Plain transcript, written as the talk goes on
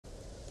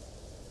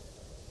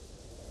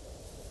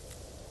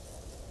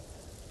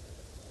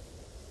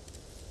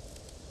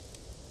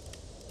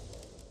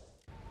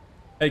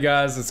Hey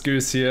guys, it's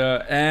Goose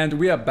here, and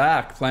we are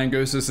back playing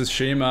Ghost of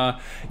Tsushima.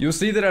 You'll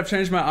see that I've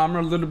changed my armor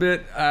a little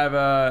bit.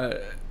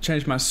 I've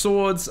changed my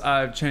swords,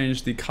 I've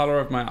changed the color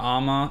of my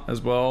armor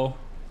as well.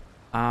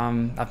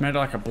 I've made it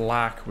like a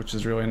black, which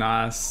is really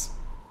nice,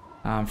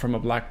 from a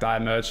black dye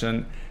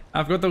merchant.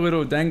 I've got the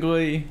little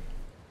dangly,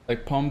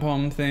 like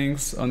pom-pom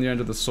things on the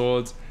end of the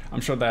swords. I'm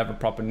sure they have a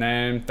proper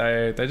name.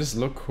 They just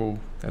look cool.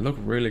 They look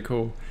really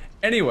cool.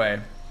 Anyway,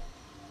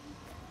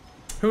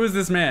 who is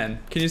this man?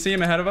 Can you see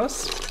him ahead of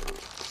us?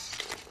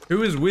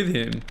 Who is with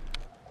him?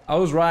 I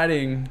was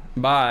riding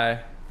by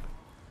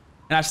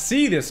and I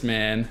see this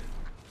man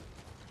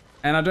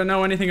and I don't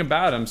know anything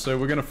about him, so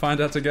we're gonna find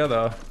out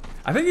together.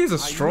 I think he's a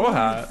straw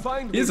hat.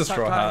 He's a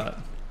straw hat.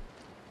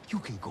 You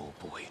can go,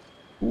 boy.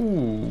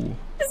 Ooh.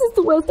 This is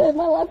the worst day of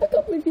my life. I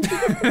can't believe you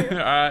did this.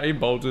 Alright, he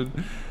bolted.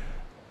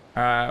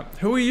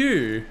 Who are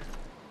you?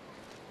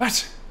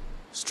 What?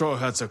 Straw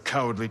hats are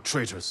cowardly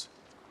traitors.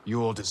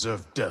 You all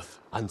deserve death.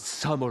 And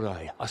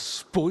samurai are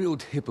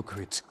spoiled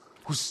hypocrites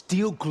who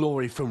steal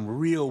glory from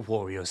real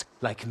warriors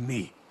like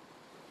me.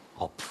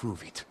 I'll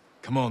prove it.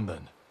 Come on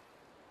then.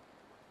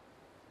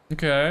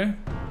 Okay.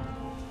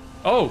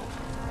 Oh!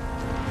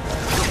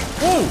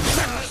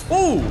 Oh!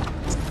 Oh!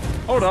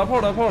 Hold up,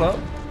 hold up, hold up.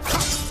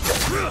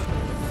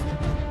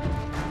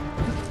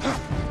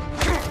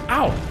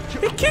 Ow!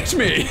 He kicked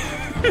me!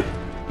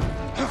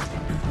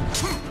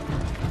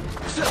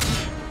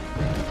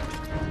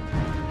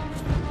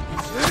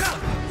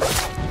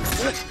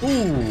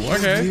 Ooh,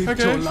 okay,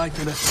 okay. Your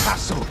life in a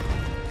castle.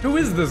 Who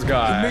is this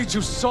guy? It made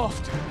you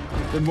soft.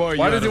 Then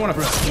Why does he want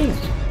to?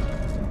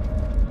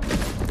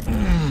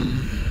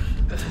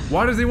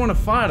 Why does he want to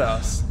fight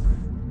us?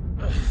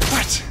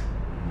 What?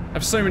 I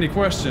have so many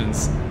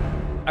questions.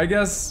 I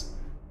guess,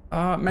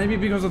 maybe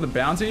because of the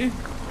bounty.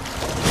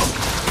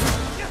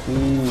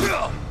 Ooh.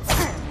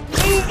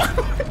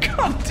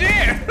 God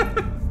damn!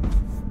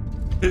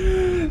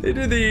 They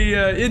did the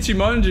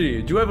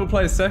Ichimonji. Do you ever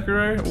play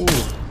Sekiro? Ooh,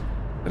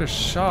 that is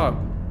sharp.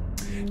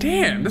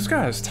 Damn, this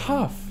guy is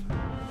tough.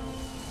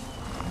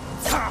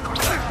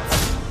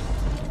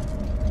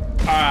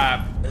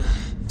 Alright,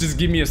 just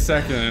give me a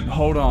second.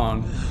 Hold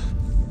on.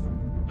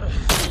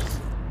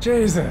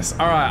 Jesus.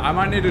 Alright, I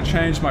might need to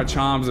change my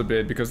charms a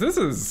bit because this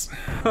is...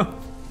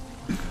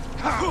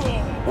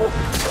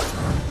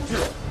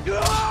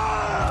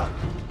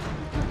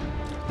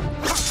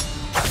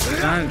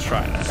 Don't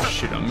try that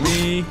shit on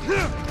me.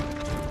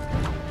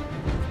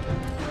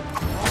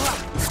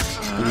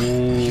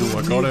 Ooh,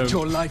 I got him.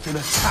 Your life in a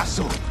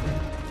castle.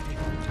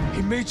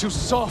 He made you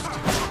soft.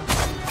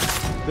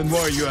 Then why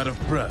are you out of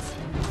breath?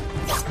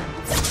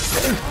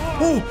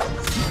 Oh!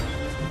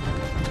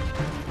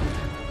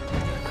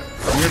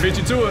 I'm gonna beat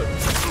you to it.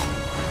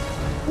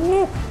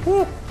 Woo,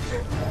 woo.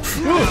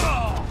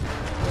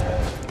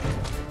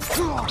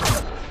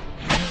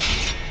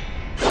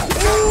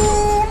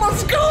 Ooh,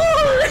 let's go!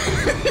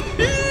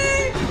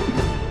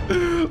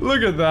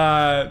 Look at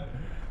that.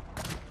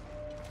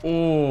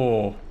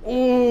 Oh,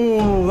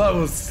 oh, that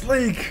was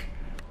sleek.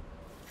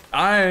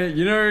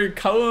 You know,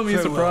 color me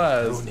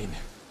surprised. Ronin.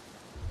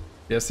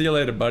 Yeah, see you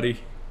later,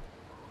 buddy.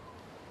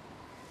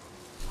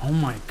 Oh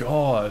my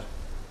god.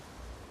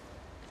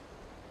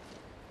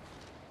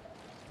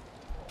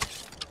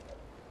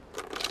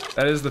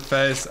 That is the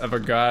face of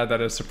a guy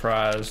that is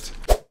surprised.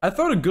 I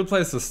thought a good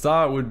place to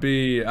start would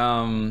be,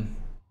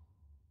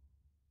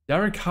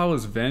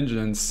 Yarikawa's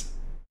Vengeance.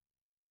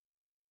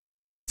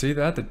 See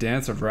that? The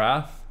Dance of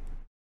Wrath?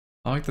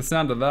 I like the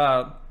sound of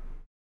that.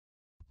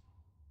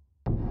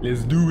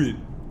 Let's do it.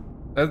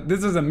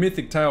 This is a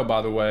mythic tale,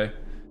 by the way.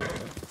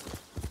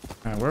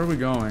 Alright, where are we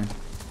going?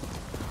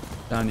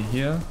 Down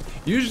here?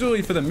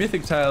 Usually for the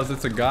mythic tales,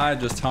 it's a guy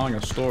just telling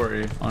a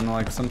story on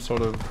like some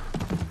sort of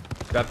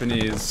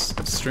Japanese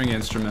string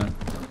instrument.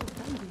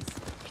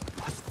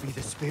 Must be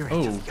the spirit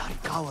Oh. of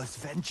Yarikawa's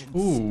vengeance.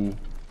 Ooh.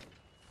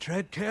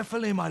 Tread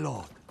carefully, my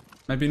lord.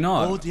 Maybe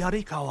not. Old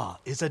Yarikawa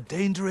is a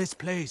dangerous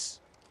place.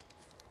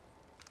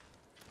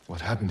 What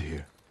happened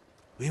here?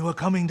 We were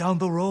coming down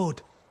the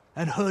road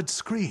and heard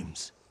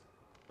screams.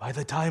 By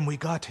the time we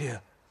got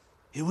here,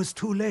 it was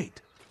too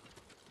late.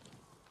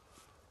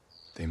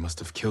 They must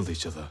have killed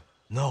each other.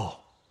 No,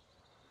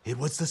 it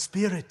was the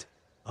spirit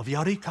of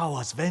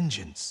Yarikawa's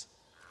vengeance.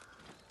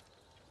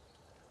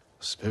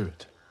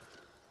 Spirit.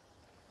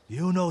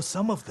 You know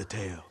some of the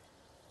tale,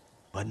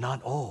 but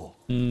not all.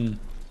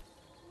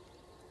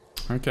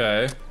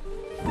 Okay.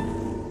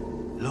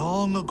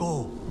 Long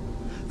ago,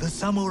 the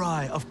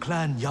samurai of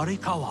Clan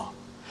Yarikawa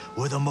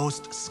were the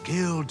most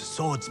skilled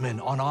swordsmen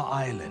on our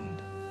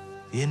island.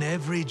 In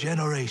every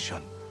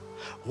generation,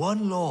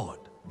 one lord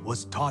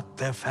was taught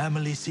their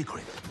family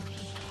secret,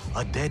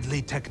 a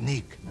deadly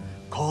technique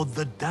called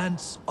the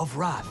Dance of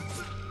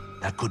Wrath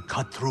that could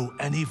cut through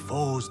any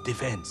foe's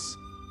defense.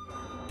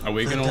 Are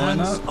we The gonna learn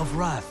Dance that? of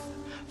Wrath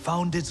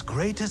found its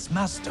greatest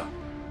master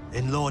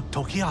in Lord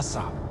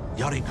Tokiyasa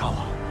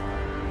Yarikawa.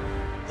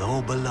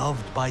 Though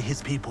beloved by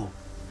his people,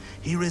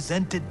 he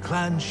resented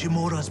Clan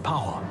Shimura's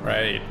power.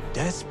 Right.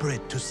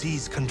 Desperate to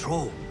seize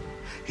control,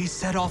 he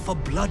set off a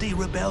bloody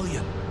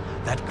rebellion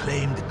that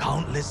claimed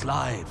countless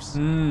lives.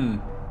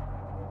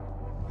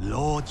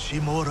 Lord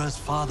Shimura's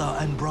father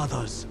and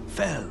brothers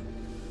fell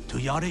to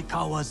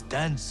Yarikawa's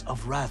Dance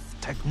of Wrath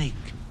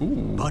technique.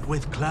 But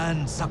with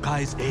Clan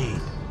Sakai's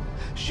aid,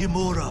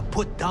 Shimura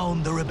put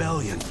down the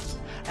rebellion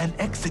and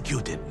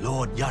executed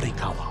Lord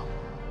Yarikawa.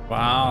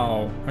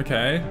 Wow.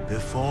 Okay.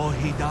 Before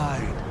he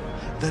died,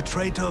 the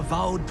traitor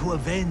vowed to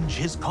avenge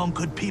his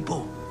conquered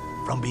people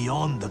from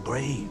beyond the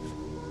grave.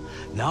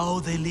 Now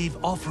they leave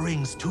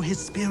offerings to his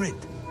spirit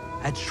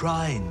at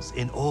shrines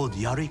in old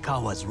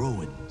Yarikawa's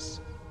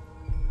ruins.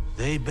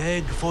 They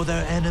beg for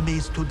their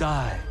enemies to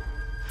die,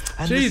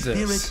 and Jesus. the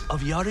spirit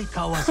of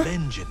Yarikawa's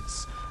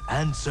vengeance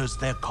answers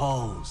their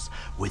calls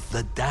with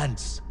the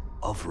Dance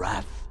of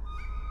Wrath.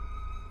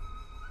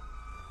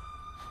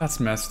 That's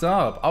messed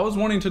up. I was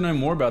wanting to know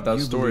more about that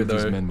story, though.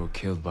 These men were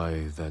killed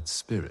by that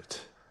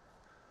spirit.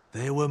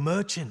 They were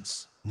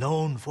merchants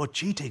known for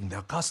cheating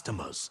their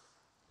customers,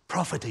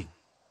 profiting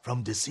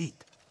from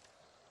deceit.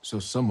 So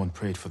someone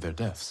prayed for their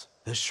deaths.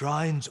 The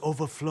shrines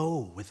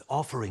overflow with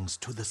offerings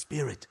to the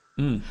spirit,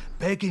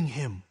 begging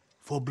him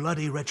for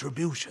bloody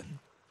retribution.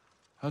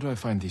 How do I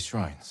find these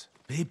shrines?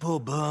 People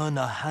burn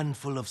a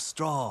handful of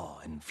straw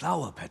and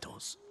flower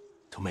petals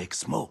to make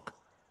smoke,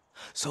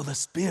 so the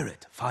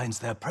spirit finds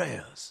their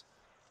prayers.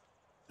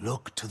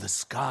 Look to the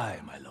sky,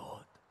 my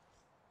lord.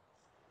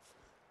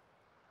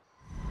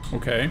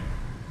 Okay.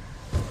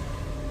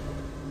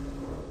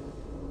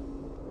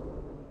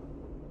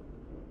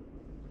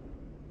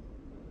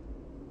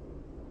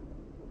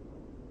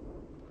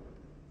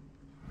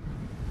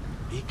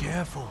 Be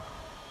careful.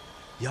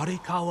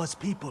 Yarikawa's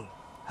people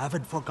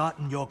haven't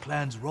forgotten your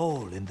clan's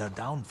role in their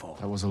downfall.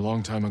 That was a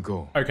long time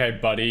ago. Okay,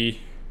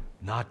 buddy.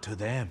 Not to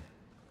them.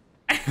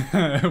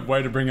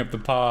 Way to bring up the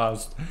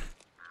past.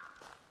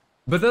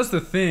 But that's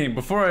the thing.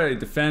 Before I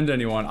defend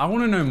anyone, I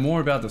want to know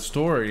more about the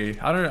story.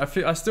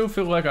 I still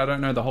feel like I don't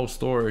know the whole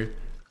story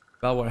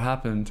about what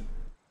happened.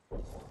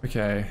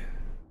 Okay.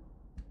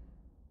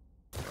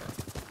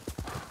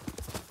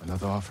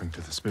 Another offering to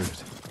the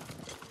spirit.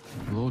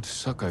 Lord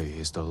Sakai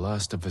is the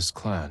last of his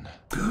clan,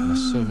 and a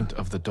servant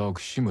of the dog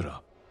Shimura.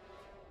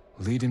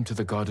 Lead him to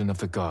the Garden of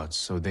the Gods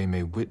so they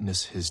may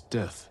witness his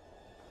death.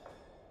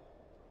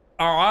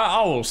 Alright,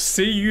 I will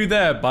see you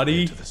there,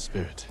 buddy. To the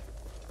spirit.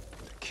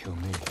 To kill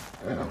me,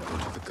 I'll go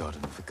to the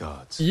Garden of the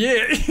Gods.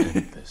 Yeah.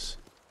 End this.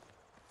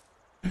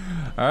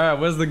 Alright,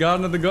 where's the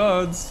Garden of the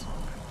Gods?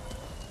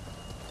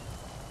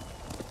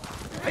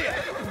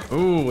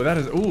 Ooh,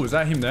 is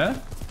that him there?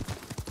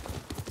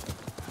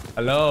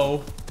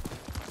 Hello?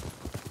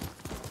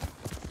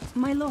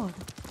 My lord,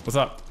 What's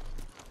up?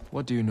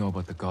 What do you know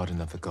about the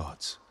Garden of the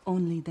Gods?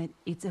 only that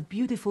it's a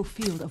beautiful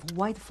field of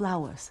white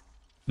flowers.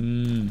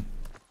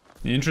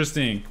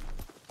 Interesting.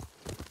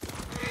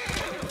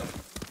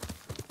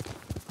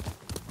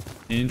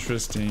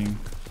 Interesting.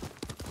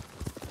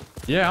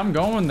 Yeah, I'm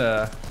going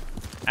there.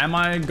 Am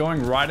I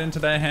going right into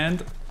their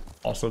hand?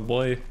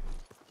 Possibly.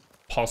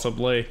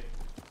 Possibly.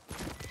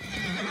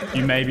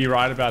 You may be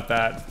right about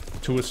that,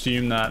 to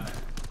assume that.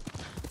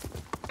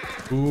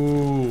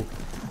 Ooh.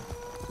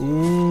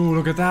 Ooh,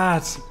 look at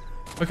that.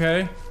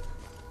 Okay.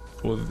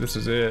 Well, this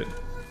is it.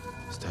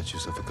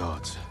 Statues of the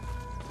gods.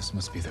 This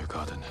must be their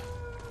garden.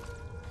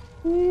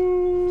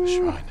 The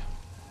shrine.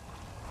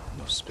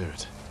 No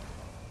spirit.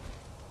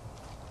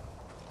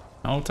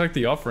 I'll take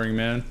the offering,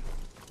 man.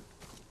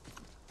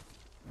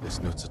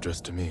 This note's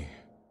addressed to me.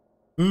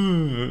 I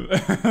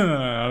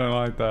don't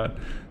like that.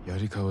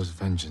 Yarikawa's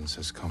vengeance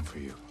has come for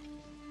you.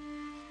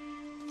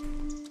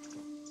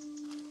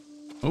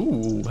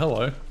 Ooh,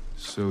 hello.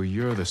 So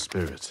you're the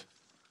spirit.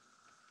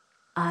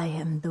 I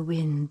am the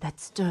wind that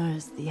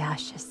stirs the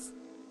ashes.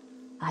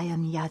 I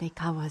am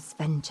Yarikawa's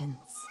vengeance.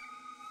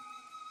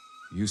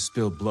 You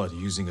spilled blood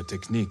using a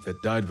technique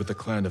that died with a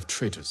clan of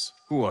traitors.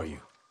 Who are you?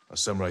 A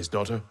samurai's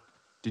daughter?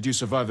 Did you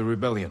survive the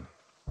rebellion?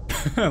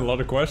 A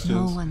lot of questions.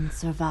 No one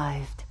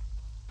survived.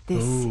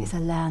 This is a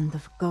land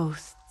of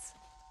ghosts.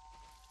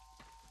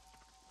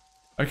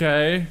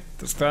 Okay,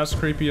 that's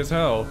creepy as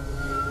hell.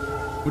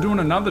 We're doing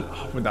another.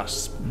 Oh, with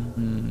us.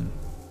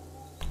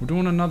 We're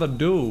doing another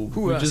duel.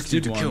 Who we asked just you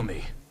did to one. kill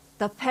me?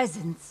 The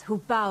peasants who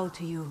bow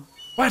to you.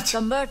 What?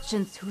 The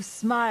merchants who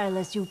smile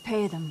as you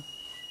pay them.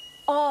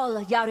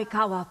 All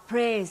Yarikawa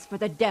prays for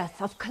the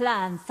death of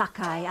Clan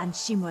Sakai and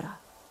Shimura.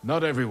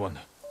 Not everyone.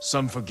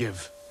 Some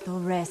forgive. The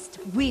rest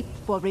weep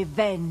for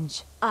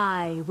revenge.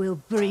 I will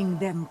bring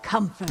them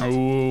comfort.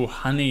 Oh,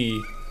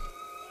 honey.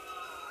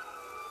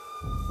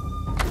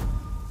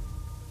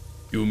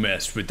 You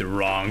messed with the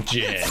wrong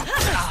gen.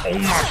 Oh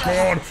my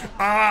god.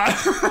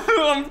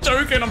 Ah, I'm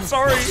joking. I'm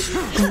sorry.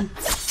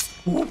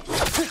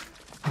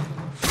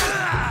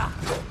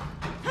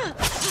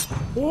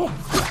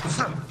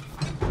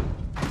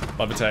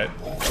 Levitate.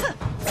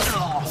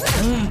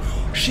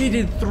 She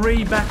did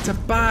 3 back to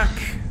back.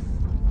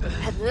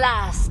 At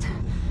last,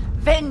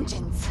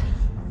 vengeance.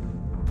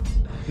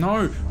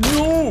 No,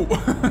 no.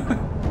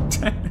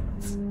 Damn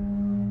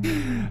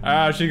it.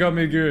 Ah, she got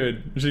me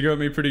good. She got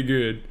me pretty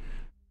good.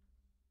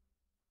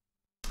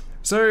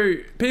 So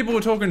people were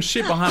talking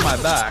shit behind my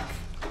back.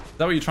 Is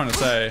that what you're trying to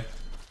say?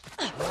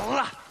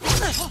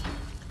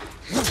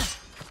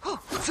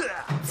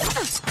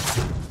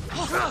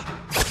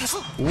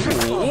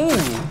 Ooh.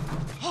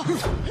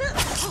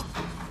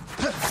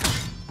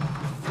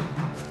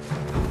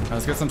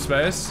 Let's get some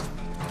space.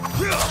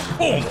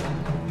 Boom.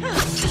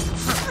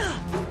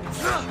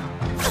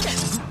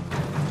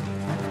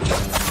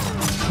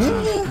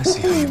 I see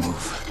how you move.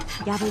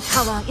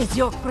 Yarikawa is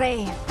your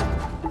grave.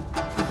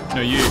 No,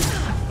 you.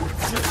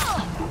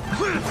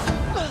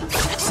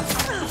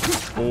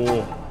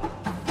 Oh.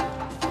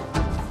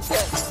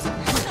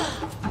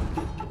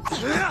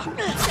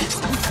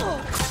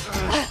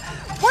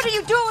 What are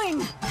you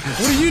doing?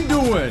 What are you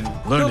doing?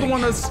 You're the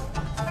one that's...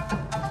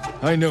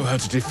 I know how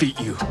to defeat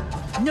you.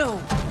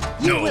 No,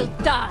 you will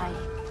die.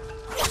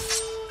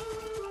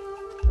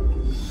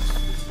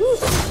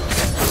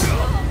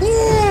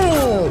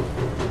 Ooh.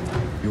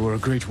 You are a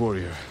great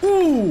warrior.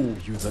 Ooh.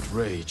 You let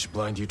rage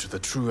blind you to the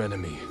true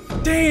enemy.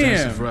 Dance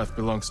Damn. of wrath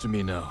belongs to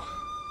me now.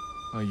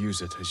 I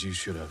use it as you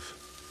should have.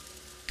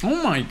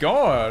 Oh my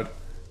god.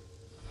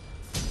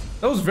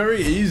 That was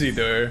very easy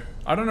though.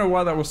 I don't know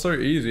why that was so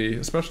easy,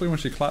 especially when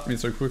she clapped me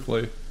so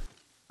quickly.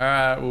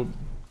 Alright, well,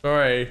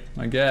 sorry,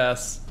 I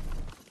guess.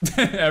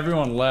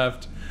 Everyone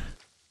left.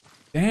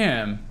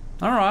 Damn.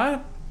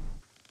 Alright.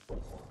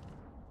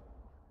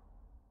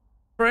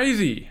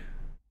 Crazy.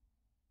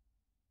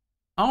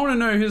 I want to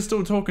know who's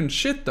still talking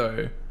shit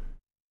though.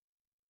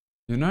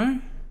 You know?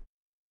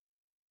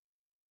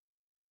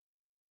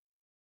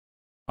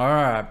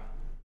 Alright.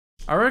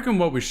 I reckon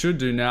what we should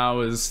do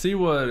now is see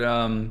what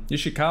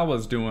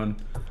Ishikawa's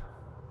doing.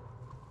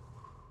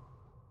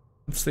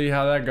 Let's see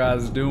how that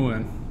guy's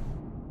doing.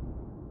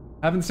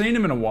 Haven't seen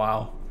him in a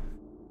while.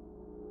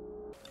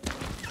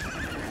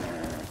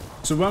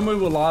 So when we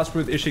were last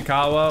with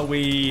Ishikawa,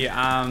 we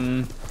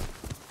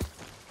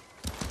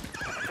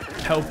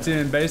helped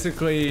him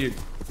basically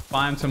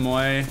find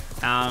Tomoe.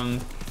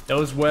 It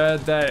was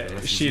weird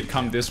that she had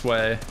come this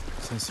way.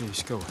 Sensei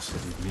Ishikawa said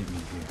he'd meet me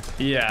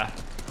here. Yeah,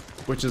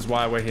 which is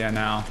why we're here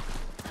now.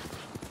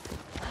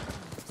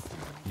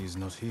 He is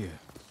not here.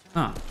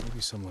 Huh.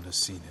 Maybe someone has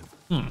seen him.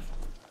 Hmm.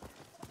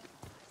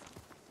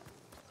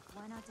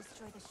 Why not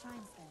destroy the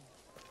shrines then?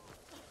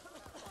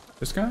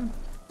 This guy?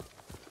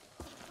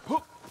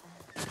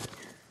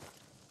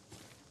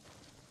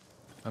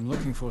 I'm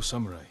looking for a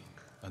samurai,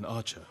 an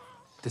archer.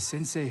 The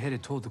sensei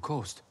headed toward the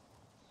coast.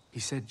 He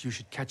said you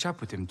should catch up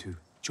with him to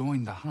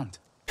join the hunt.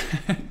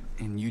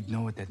 And you'd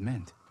know what that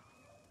meant.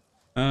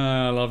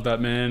 I love that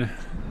man.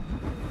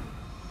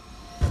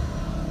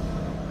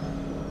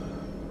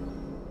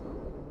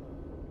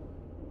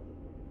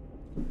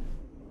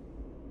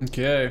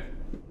 Okay.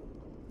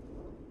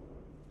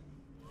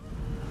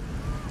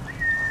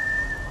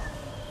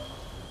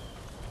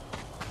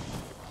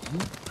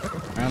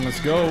 And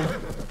let's go.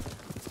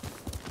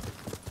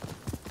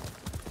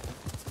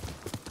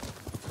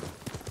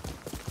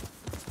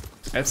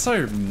 It's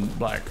so,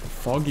 like,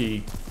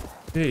 foggy.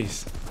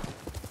 Jeez.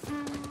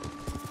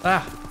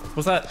 Ah,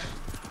 what's that?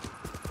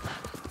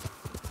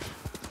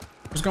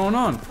 What's going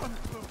on?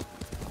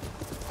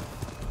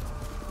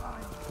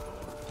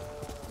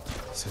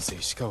 Sensei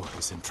Ishikawa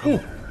is in trouble.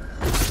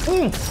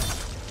 Ooh.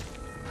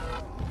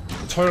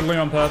 Totally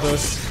on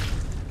purpose.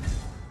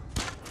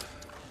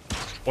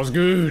 What's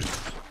good?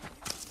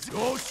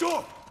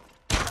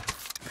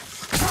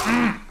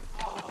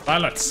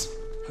 Silence.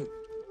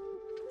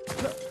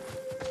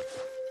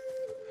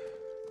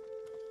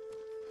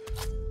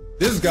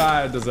 This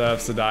guy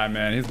deserves to die,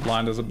 man. He's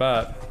blind as a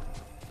bat.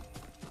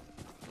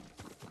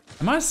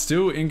 Am I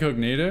still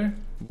incognito?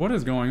 What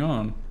is going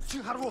on?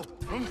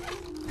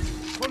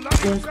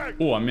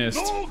 Oh, I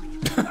missed.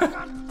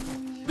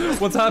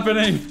 What's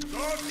happening?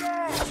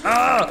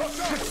 Ah!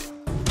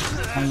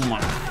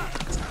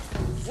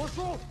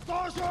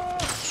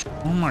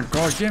 Oh my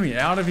god, get me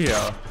out of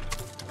here.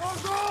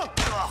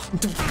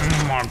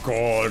 Oh my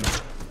god.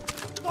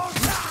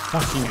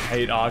 Fucking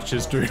hate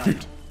archers,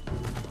 dude.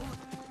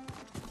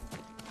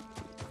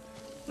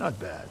 Not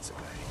bad,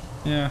 Sakai.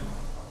 Yeah,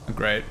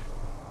 great.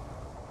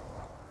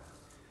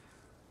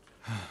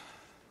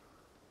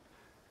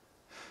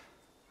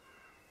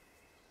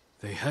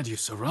 They had you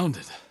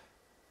surrounded.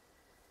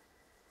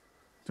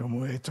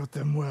 Tomoe taught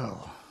them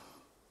well.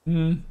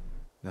 Hmm.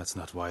 That's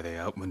not why they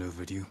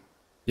outmaneuvered you.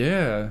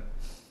 Yeah.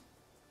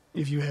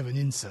 If you have an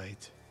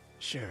insight,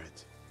 share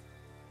it.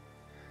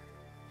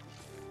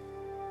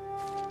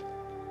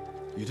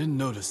 You didn't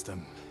notice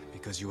them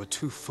because you were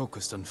too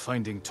focused on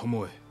finding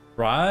Tomoe.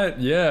 Right?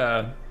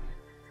 Yeah.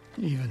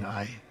 Even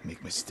I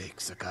make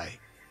mistakes, Sakai.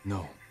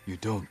 No, you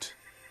don't.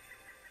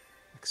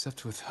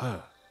 Except with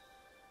her.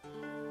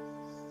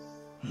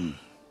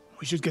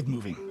 We should get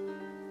moving.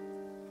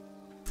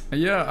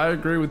 Yeah, I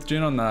agree with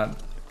Jin on that.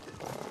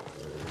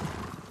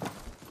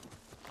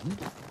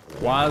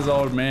 Wise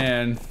old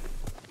man.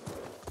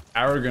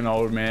 Arrogant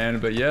old man,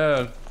 but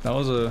yeah, that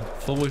was a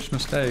foolish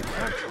mistake.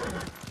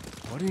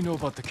 What do you know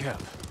about the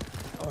camp?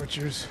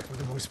 Archers, for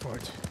the most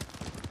part.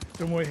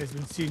 Tomoe has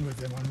been seen with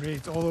them on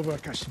raids all over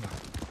Kashima.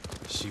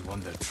 She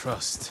won their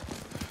trust.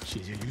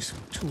 She's a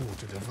useful tool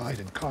to divide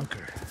and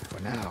conquer,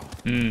 for now.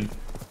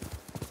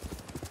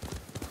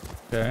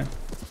 Okay.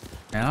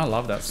 Man, I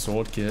love that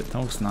sword kit. That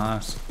looks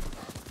nice.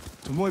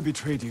 Tomoe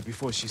betrayed you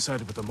before she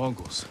sided with the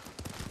Mongols.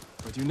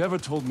 But you never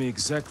told me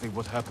exactly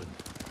what happened.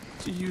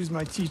 She used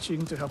my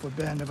teaching to help a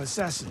band of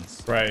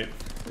assassins. Right.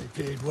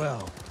 They paid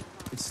well.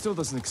 It still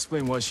doesn't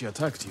explain why she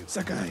attacked you.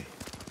 Sakai,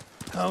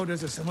 how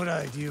does a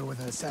samurai deal with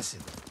an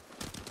assassin?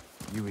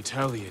 You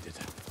retaliated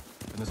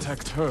and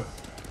attacked her.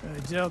 I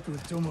dealt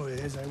with Tomoe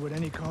as I would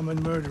any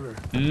common murderer.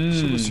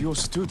 She was your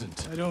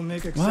student. I don't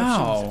make exceptions,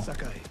 Wow.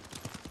 Sakai.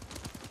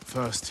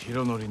 First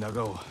Hironori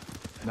Nagao,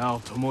 now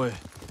Tomoe.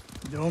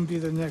 Don't be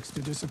the next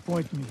to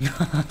disappoint me.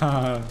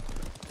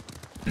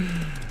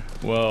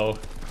 Well,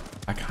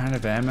 I kind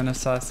of am an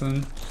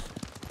assassin.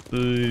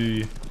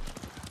 Ooh.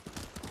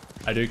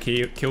 I do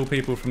kill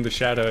people from the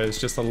shadows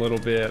just a little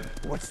bit.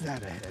 What's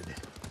that ahead?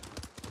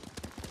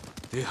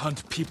 They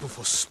hunt people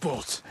for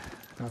sport.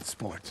 Not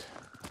sport.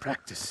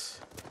 Practice.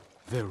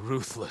 They're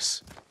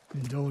ruthless.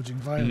 Indulging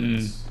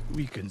violence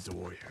weakens the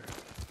warrior.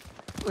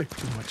 Like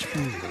too much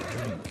food or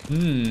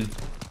drink.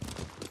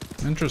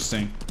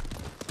 Interesting.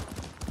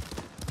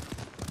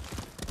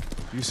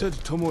 You said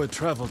Tomoe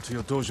traveled to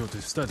your dojo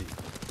to study.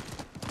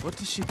 What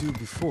did she do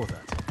before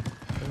that?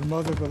 Her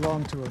mother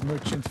belonged to a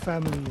merchant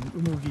family in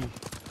Umugi.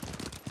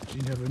 She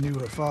never knew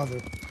her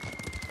father.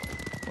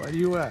 Why do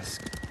you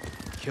ask?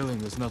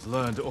 Killing is not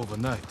learned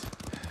overnight,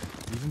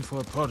 even for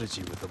a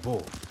prodigy with a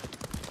bow.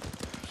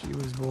 She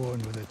was born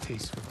with a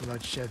taste for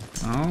bloodshed.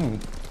 Oh.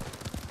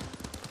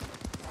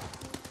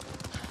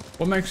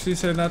 What makes you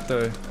say that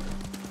though?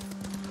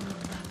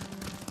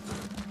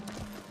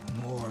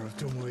 More of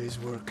Tomoe's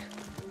work.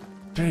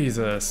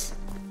 Jesus.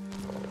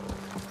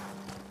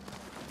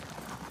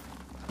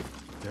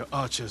 Their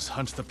archers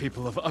hunt the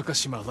people of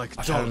Akashima like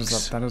That dogs.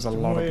 is a lot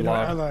Tomoe of and her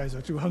blood. allies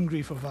are too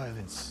hungry for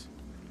violence.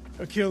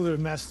 A killer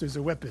masters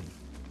a weapon.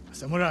 A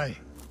samurai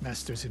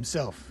masters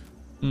himself.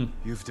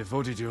 You've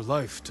devoted your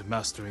life to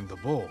mastering the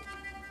bow.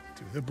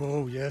 To the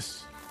bow,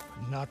 yes.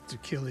 Not to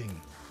killing.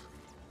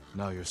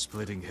 Now you're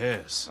splitting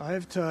hairs.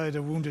 I've tied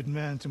a wounded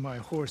man to my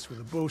horse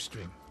with a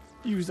bowstring.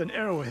 Used an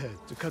arrowhead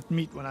to cut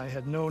meat when I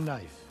had no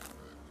knife.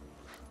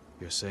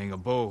 You're saying a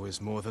bow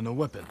is more than a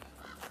weapon.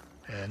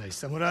 And a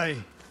samurai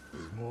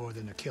is more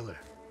than a killer.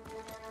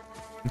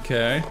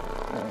 Okay.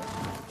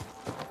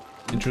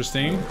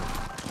 Interesting.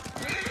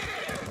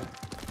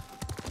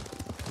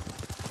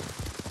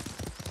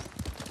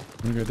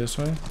 I'm gonna go this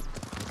way.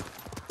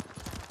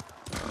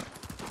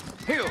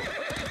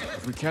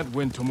 If we can't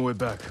win Tomoe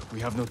back, we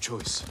have no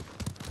choice.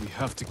 We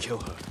have to kill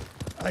her.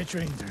 I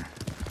trained her.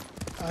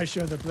 I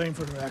share the blame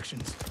for her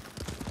actions.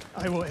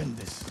 I will end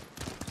this.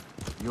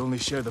 You only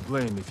share the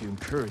blame if you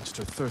encouraged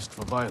her thirst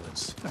for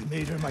violence. I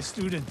made her my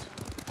student.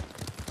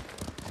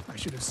 I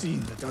should have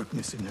seen the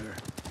darkness in her.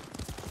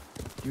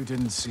 You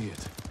didn't see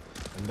it,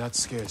 and that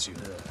scares you.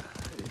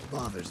 It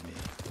bothers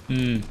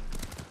me.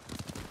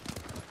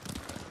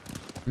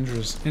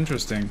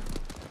 Interesting.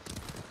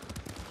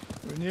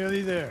 We're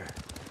nearly there.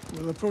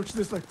 We'll approach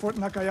this like Fort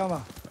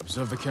Nakayama.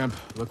 Observe the camp,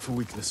 look for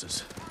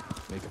weaknesses.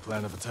 Make a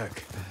plan of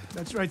attack.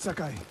 That's right,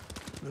 Sakai.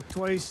 Look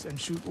twice and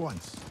shoot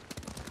once.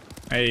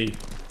 Hey.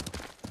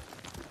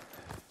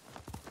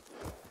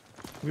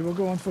 We will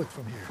go on foot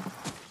from here.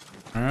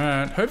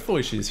 Alright.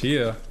 Hopefully she's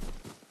here.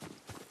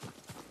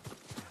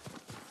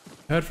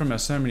 Heard from her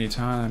so many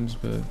times,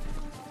 but...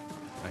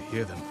 I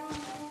hear them.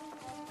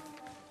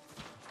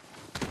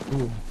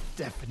 Ooh.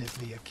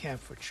 Definitely a camp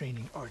for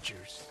training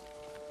archers.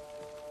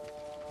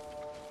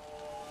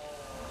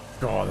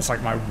 God, that's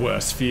like my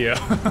worst fear.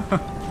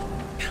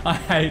 I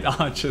hate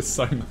archers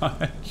so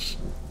much.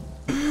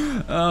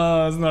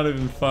 Oh, it's not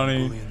even funny.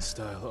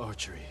 Mongolian-style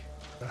archery.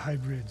 The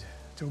hybrid.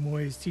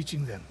 Tomoe is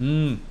teaching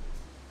them.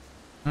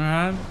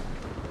 Alright.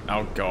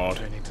 Oh god.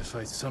 Training to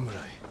fight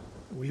samurai.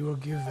 We will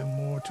give them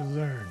more to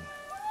learn.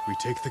 We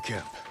take the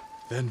camp,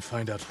 then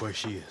find out where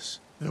she is.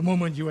 The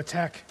moment you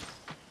attack,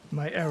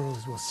 my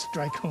arrows will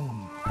strike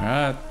home.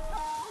 Alright.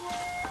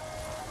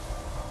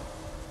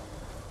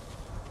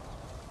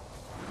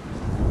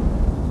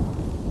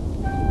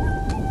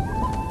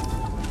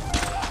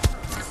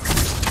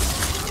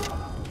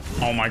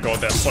 Oh my god,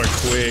 they're so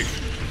quick.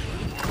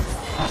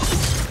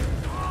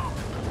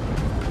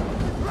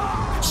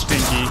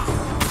 Stinky.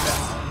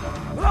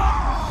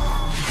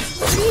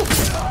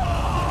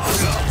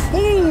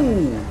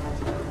 Ooh!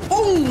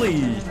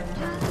 Holy!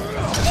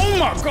 Oh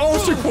my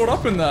god, she caught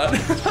up in that.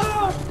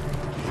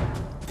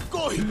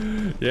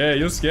 Yeah,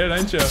 you're scared,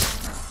 ain't you?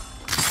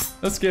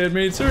 That scared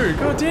me too.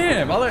 God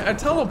damn, I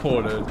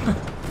teleported.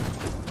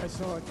 I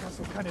saw at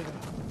Castle Kaneda.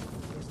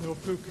 It was no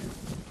fluke.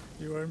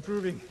 You are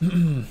improving.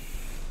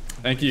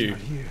 Thank you. Not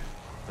here.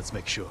 Let's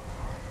make sure.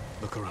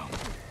 Look around.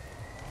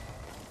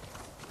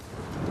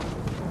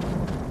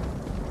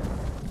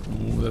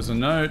 Ooh, there's a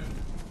note.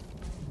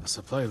 A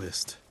supply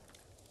list.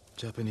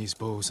 Japanese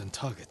bows and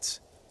targets.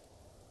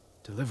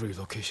 Delivery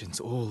locations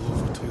all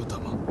over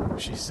Toyotama.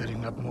 She's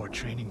setting up more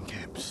training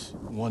camps.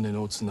 One in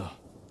Otsuna,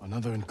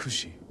 another in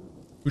Kushi,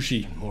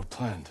 Ushi. and more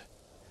planned.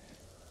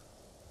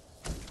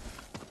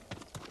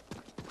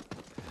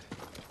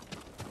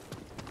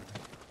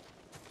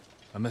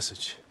 A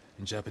message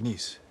in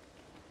Japanese.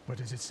 What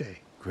does it say?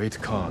 Great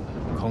Khan,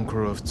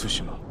 conqueror of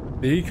Tsushima.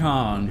 The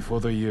Khan. Before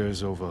the year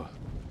is over,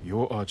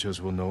 your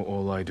archers will know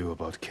all I do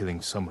about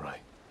killing samurai.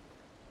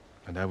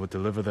 And I will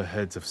deliver the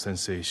heads of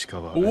Sensei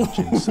Ishikawa and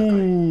Jin Sakai.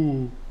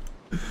 Ooh.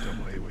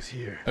 Tomoe was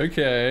here.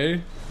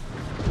 Okay.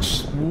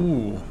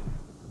 Ooh.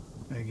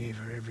 I gave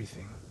her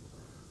everything.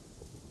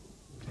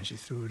 And she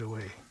threw it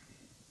away.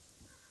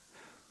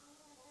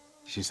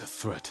 She's a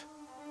threat.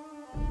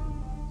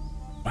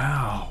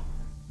 Wow.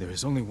 There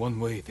is only one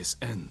way this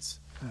ends.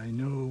 I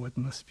know what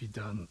must be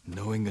done.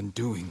 Knowing and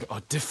doing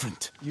are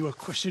different. You are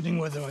questioning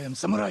whether I am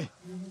samurai?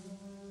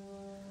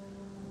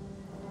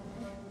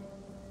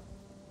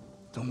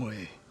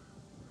 Tomoe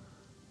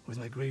was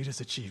my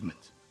greatest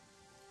achievement.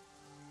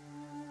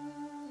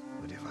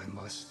 But if I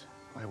must,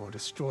 I will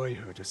destroy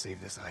her to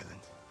save this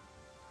island.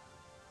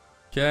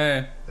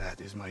 Okay.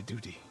 That is my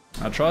duty.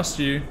 I trust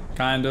you,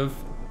 kind of.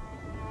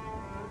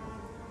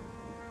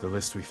 The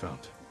list we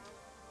found.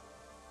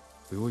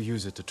 We will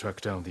use it to track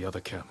down the other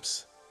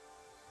camps.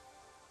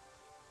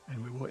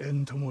 And we will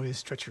end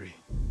Tomoe's treachery.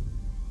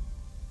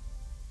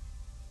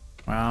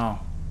 Wow.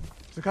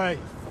 Sakai!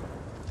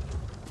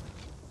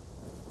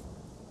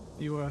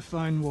 You are a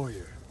fine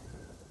warrior.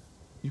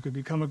 You could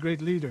become a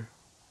great leader.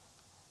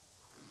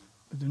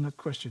 But do not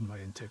question my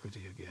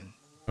integrity again.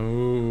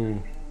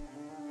 Ooh.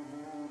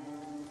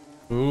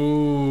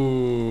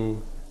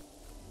 Ooh.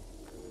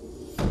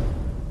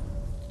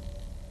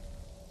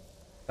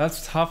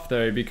 That's tough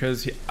though,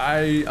 because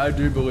I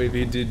do believe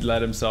he did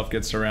let himself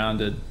get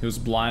surrounded. He was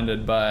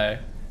blinded by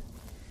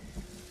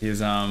his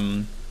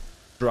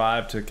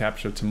drive to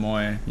capture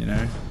Tomoe, you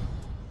know?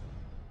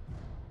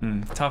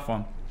 Tough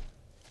one.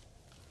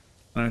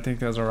 I don't think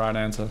there's a right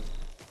answer.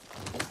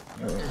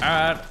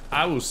 Alright,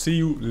 I will see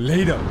you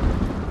later.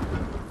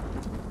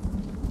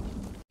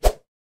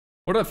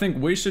 What I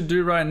think we should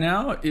do right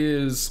now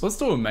is, let's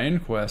do a main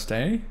quest,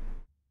 eh?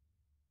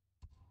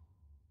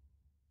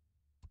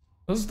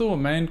 Let's do a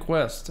main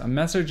quest. A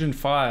message in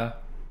fire.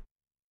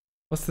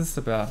 What's this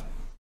about?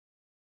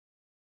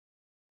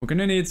 We're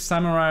gonna need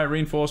samurai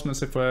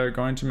reinforcements if we're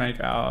going to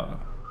make our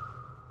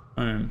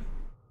home.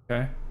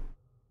 Okay.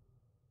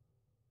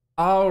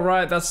 Oh,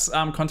 right, that's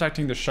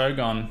contacting the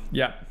Shogun.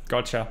 Yeah,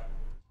 gotcha.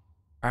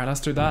 Alright,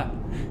 let's do that.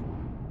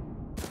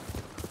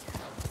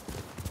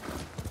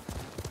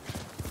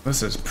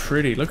 This is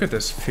pretty. Look at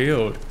this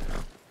field.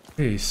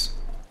 Jeez.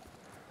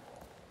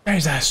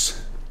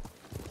 Jesus.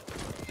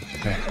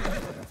 Okay.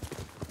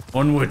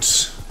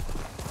 Onwards.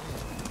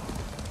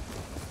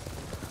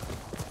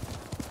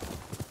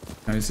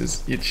 Oh, this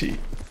is itchy.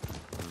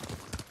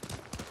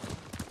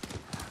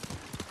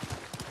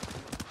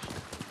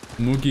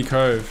 Mugi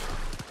Cove.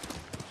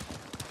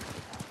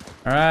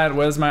 Alright,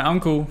 where's my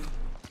uncle?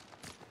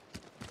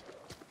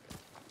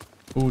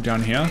 Ooh,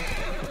 down here.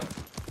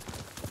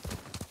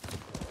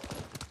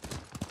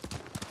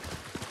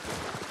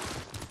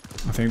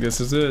 I think this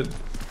is it.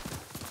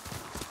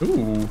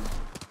 Ooh.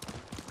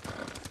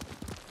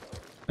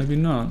 Maybe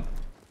not.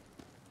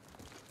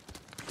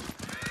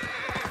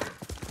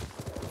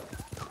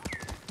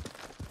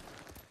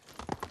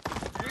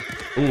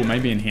 Ooh,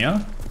 maybe in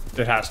here?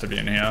 It has to be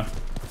in here.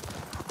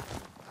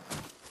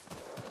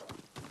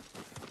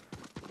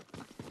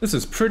 This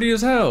is pretty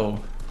as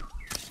hell.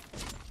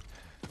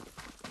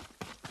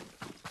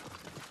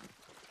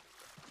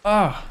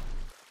 Ah.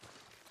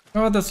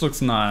 Oh, this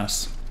looks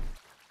nice.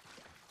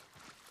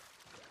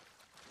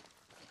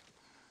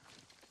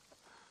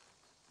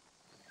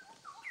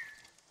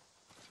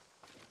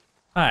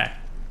 Hi.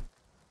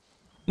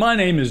 My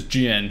name is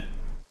Jin.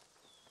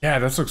 Yeah,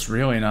 this looks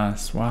really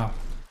nice. Wow.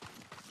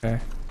 Okay.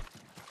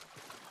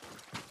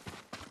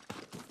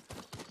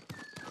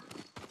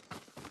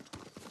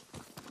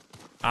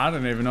 I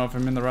don't even know if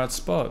I'm in the right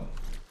spot.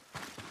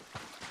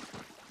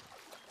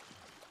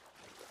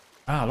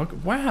 Wow, look.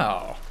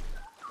 Wow.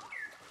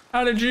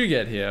 How did you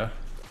get here?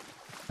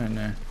 I don't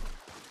know.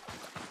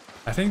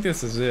 I think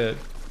this is it.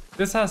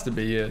 This has to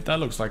be it. That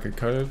looks like a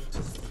cove.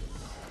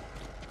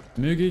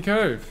 Mugi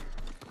Cove.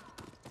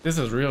 This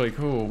is really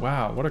cool.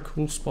 Wow, what a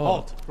cool spot.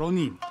 Halt,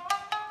 Ronin.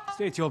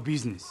 State your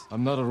business.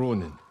 I'm not a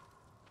Ronin.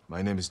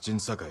 My name is Jin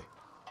Sakai.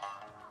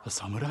 A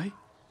samurai?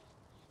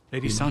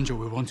 Lady Sanjo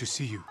will want to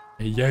see you.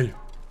 Hey, yeah.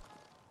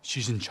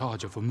 She's in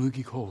charge of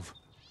Umugi Cove.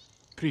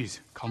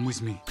 Please, come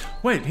with me.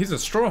 Wait, he's a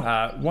straw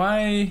hat.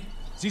 Why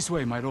This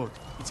way, my lord.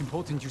 It's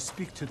important you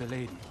speak to the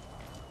lady.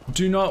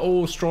 do not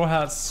all straw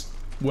hats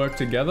work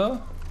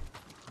together?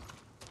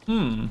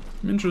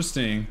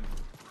 Interesting.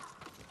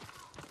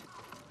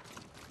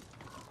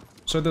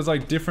 So there's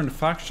like different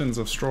factions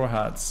of straw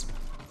hats.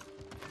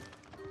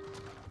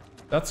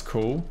 That's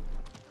cool.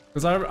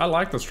 Because I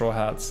like the straw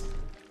hats.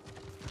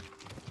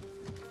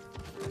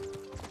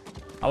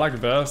 I like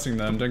versing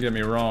them, don't get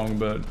me wrong,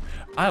 but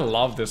I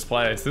love this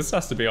place. This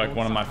has to be like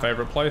one of my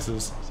favorite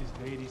places. This is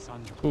Lady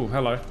Sanjo. Ooh,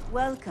 hello.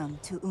 Welcome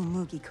to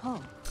Umugi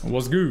Cove.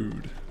 What's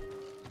good?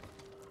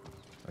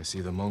 I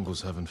see the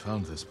Mongols haven't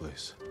found this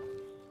place.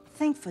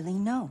 Thankfully,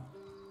 no.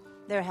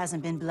 There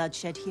hasn't been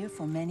bloodshed here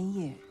for many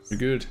years. You're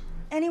good.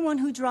 Anyone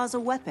who draws a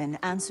weapon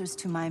answers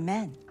to my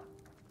men.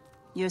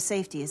 Your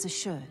safety is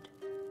assured,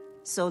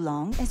 so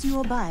long as you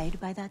abide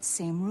by that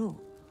same rule.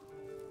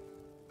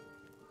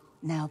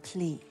 Now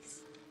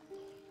please,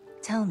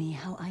 tell me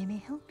how I may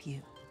help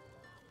you.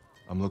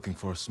 I'm looking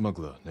for a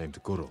smuggler named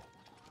Goro.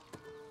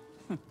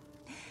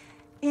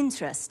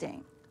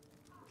 Interesting.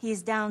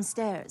 He's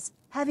downstairs,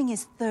 having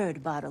his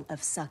 3rd bottle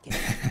of sake.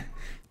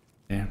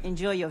 Yeah.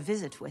 Enjoy your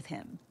visit with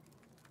him.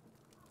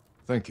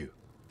 Thank you.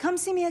 Come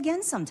see me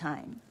again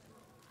sometime.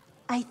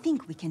 I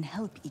think we can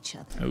help each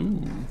other.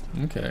 Ooh,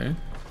 okay.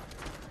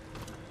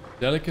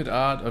 Delicate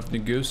art of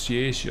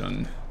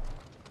negotiation.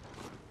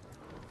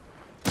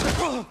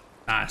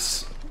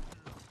 Nice.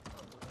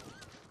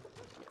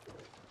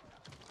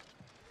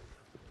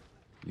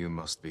 You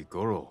must be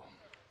Goro.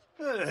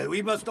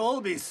 We must all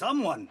be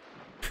someone.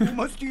 Who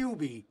must you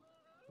be?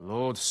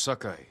 Lord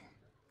Sakai.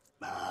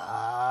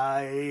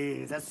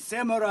 Aye, the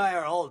samurai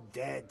are all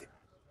dead.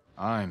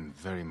 I'm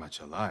very much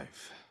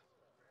alive,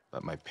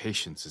 but my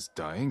patience is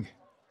dying.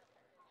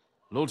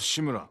 Lord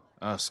Shimura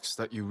asks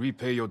that you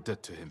repay your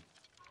debt to him.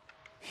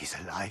 He's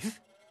alive?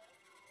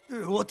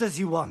 What does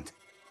he want?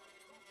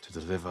 To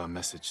deliver a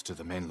message to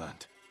the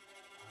mainland.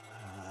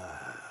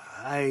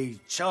 I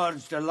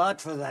charged a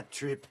lot for that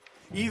trip,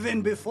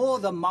 even before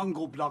the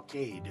Mongol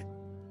blockade.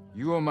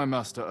 You owe my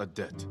master a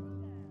debt.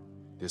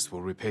 This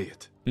will repay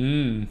it.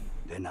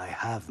 Then I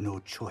have no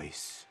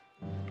choice.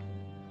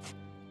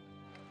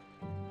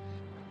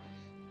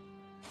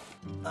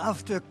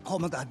 After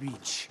Komoda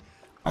Beach,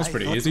 That was I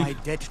pretty thought easy. my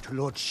debt to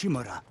Lord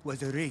Shimura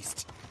was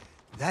erased.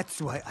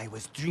 That's why I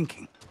was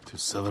drinking. To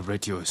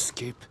celebrate your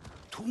escape?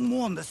 To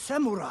mourn the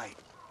samurai.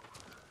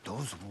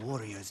 Those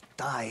warriors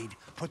died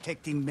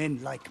protecting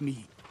men like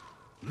me.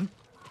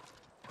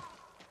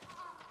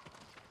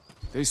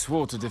 They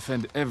swore to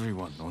defend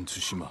everyone on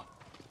Tsushima.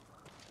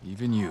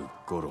 Even you,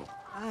 Goro.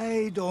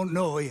 I don't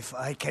know if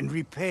I can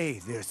repay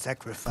their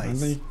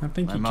sacrifice. I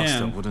think My you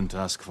master can. wouldn't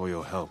ask for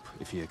your help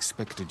if he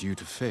expected you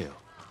to fail.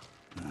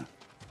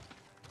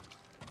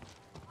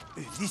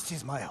 This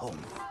is my home.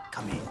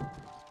 Come in.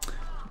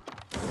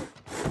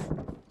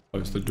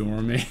 Close the door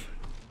on me.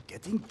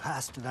 Getting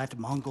past that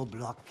Mongol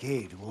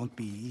blockade won't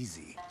be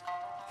easy.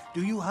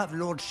 Do you have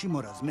Lord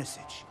Shimura's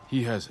message?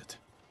 He has it.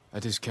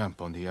 At his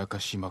camp on the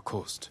Akashima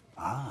coast.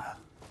 Ah,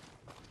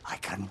 I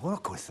can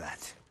work with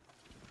that.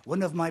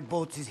 One of my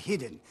boats is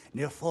hidden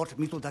near Fort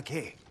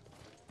Mitodake.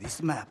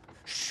 This map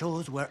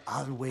shows where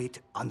I'll wait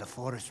on the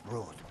forest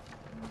road.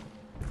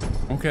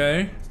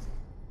 Okay.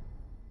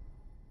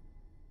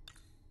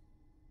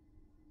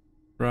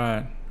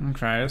 Right.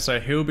 Okay. So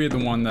he'll be the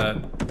one that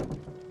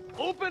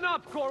Open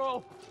up,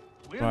 Goro!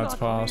 We're rides not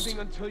past.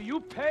 leaving until you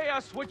pay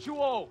us what you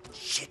owe.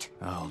 Shit.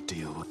 I'll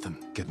deal with them.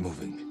 Get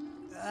moving.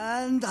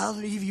 And I'll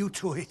leave you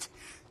to it.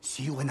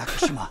 See you in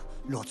Akashima,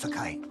 Lord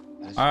Sakai.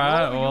 All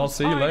right. Well, I'll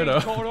see you later.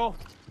 Goro.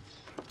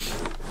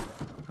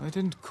 I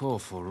didn't call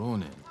for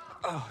Ronin.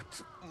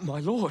 My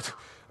lord,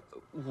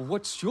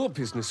 what's your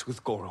business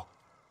with Goro?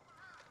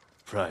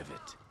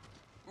 Private.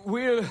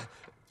 We'll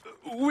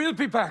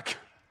be back.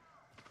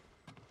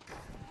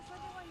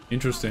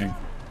 Interesting.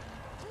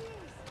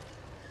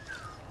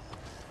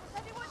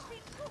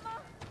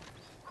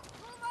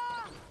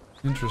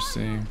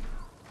 Interesting.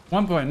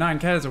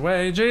 1.9K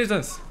away.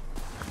 Jesus.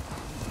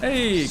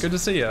 Hey, good to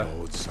see you.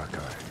 Lord Sakai,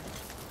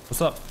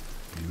 What's up?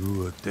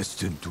 you are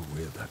destined to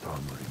wear that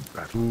armor in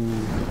battle.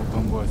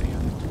 I'm worthy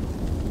of it.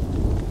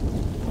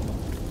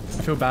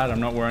 I feel bad I'm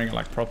not wearing it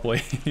like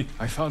properly.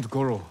 I found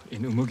Goro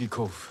in Umugi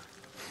Cove.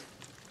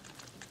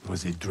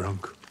 Was he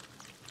drunk?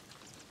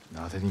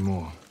 Not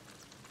anymore.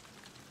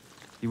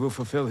 He will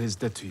fulfill his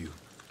debt to you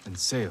and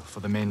sail for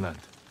the mainland.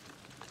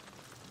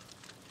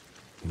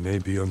 He may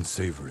be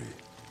unsavory,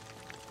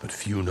 but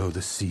few know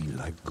the sea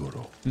like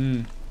Goro.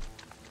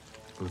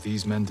 Will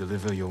these men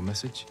deliver your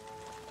message?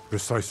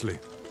 Precisely.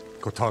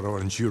 Kotaro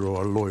and Jiro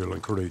are loyal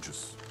and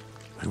courageous.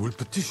 I will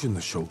petition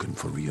the Shogun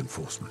for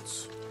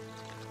reinforcements.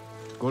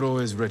 Goro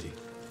is ready.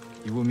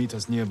 He will meet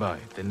us nearby,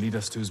 then lead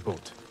us to his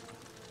boat.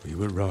 We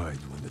will ride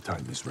when the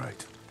time is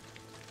right.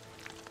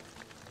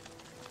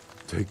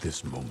 Take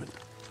this moment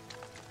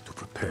to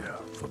prepare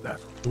for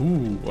battle.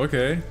 Ooh,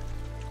 okay.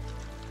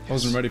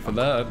 Wasn't ready for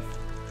that.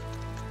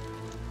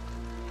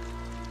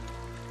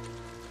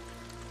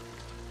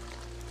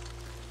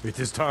 It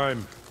is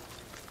time.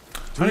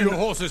 To your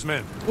horses,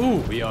 men. Ooh.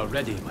 We are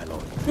ready, my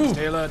lord.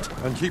 Stay alert.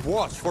 And keep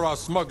watch for our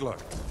smuggler.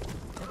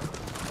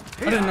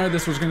 I didn't know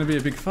this was going to be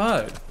a big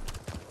fight.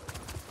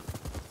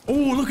 Oh,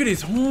 look at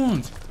his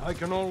horns. I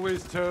can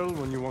always tell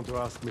when you want to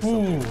ask me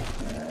Ooh.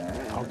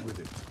 something. Out with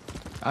it.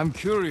 I'm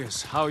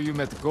curious how you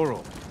met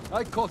Goro.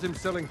 I caught him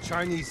selling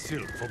Chinese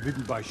silk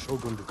forbidden by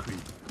Shogun decree.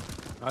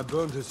 I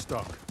burned his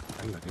stock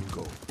and let him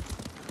go.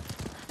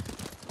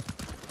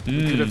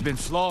 You could have been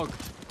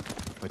flogged,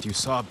 but you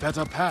saw a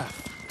better path.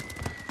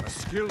 A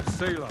skilled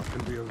sailor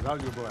can be a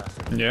valuable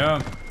asset.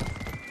 Yeah.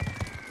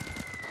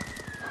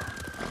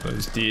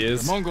 Those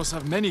deers. The Mongols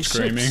have many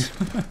Screaming. ships.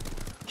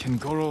 Can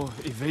Goro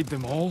evade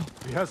them all?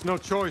 He has no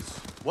choice.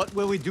 What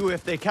will we do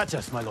if they catch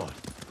us, my lord?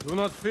 Do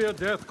not fear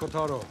death,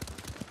 Kotaro.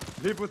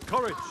 Live with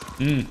courage.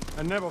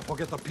 And never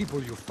forget the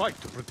people you fight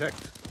to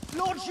protect.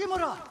 Lord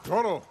Shimura!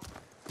 Goro,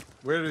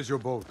 where is your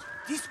boat?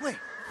 This way.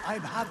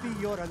 I'm happy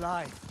you're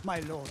alive, my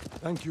lord.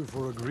 Thank you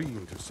for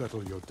agreeing to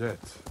settle your debt.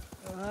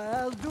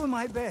 I'll do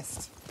my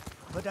best.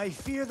 But I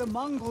fear the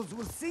Mongols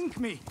will sink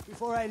me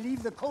before I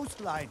leave the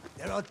coastline.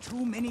 There are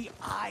too many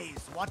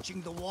eyes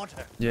watching the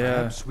water. Yeah.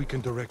 Perhaps we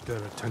can direct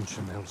their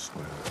attention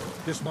elsewhere.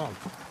 Dismount.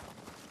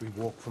 We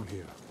walk from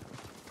here.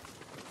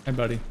 Hey,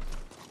 buddy.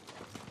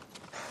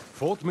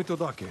 Fort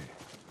Mitodake.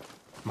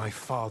 My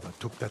father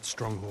took that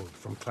stronghold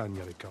from Clan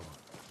Yarikawa.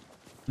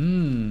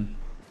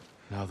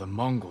 Now the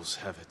Mongols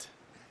have it.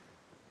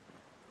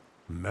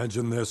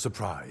 Imagine their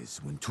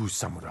surprise when 2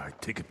 samurai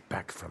take it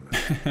back from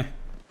them.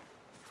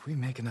 If we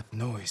make enough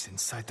noise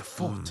inside the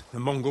fort, The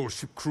Mongol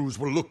ship crews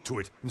will look to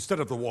it instead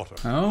of the water.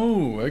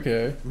 Oh,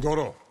 okay.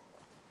 Goro,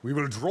 we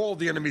will draw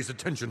the enemy's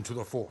attention to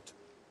the fort.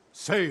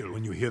 Sail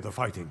when you hear the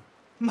fighting.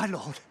 My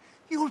lord,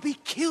 you will be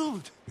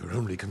killed. Your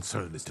only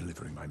concern is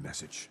delivering my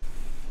message.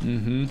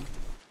 Mm-hmm.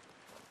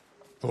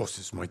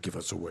 Horses might give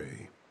us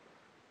away.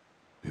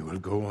 We will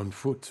go on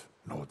foot,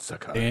 Lord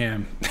Sakai.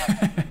 Damn.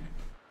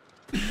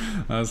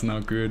 That's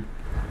not good.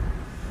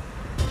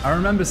 I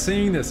remember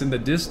seeing this in the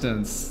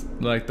distance,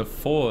 like the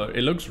fort.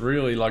 It looks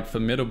really like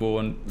formidable,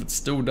 and it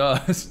still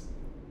does.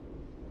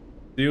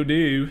 Still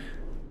do.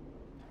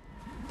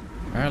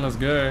 Alright, let's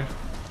go.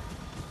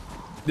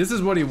 This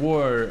is what he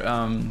wore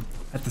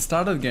at the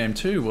start of the game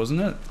too,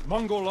 wasn't it?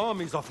 Mongol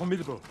armies are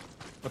formidable,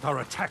 but our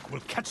attack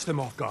will catch them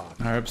off guard.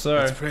 I hope so.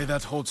 let's pray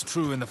that holds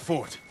true in the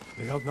fort.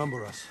 They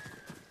outnumber us,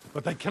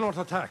 but they cannot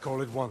attack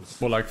all at once.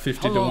 Well, like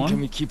 50 How to long 1? can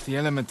we keep the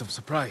element of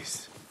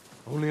surprise?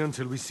 Only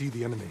until we see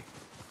the enemy.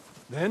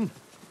 Then,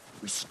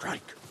 we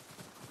strike.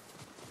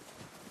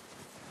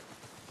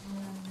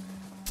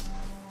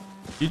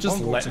 You just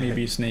Mongols let me ahead.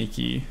 be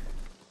sneaky.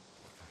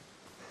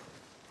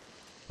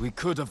 We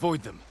could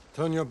avoid them.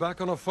 Turn your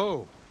back on a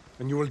foe,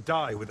 and you will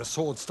die with a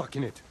sword stuck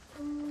in it.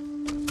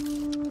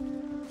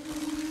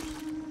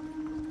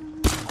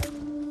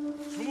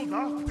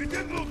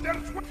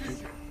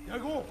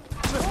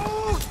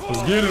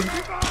 Let's get him.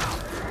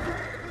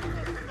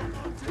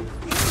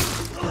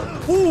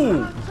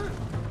 Ooh!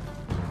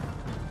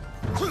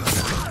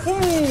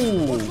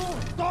 Ooh!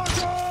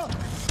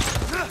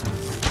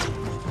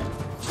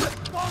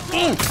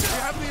 We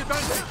have the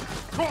advantage.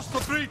 Cross the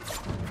bridge.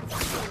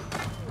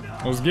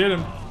 Let's get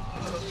him.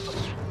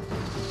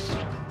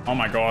 Oh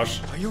my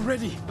gosh. Are you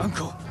ready,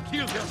 Uncle?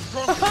 Kill their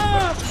strong.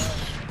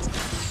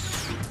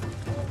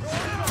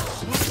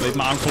 Leave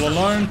my uncle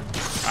alone.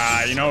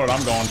 Ah, you know what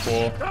I'm going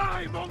for.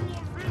 Die,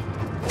 Mongol!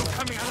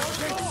 Coming out of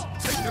the gates.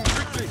 Take them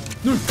quickly.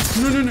 No.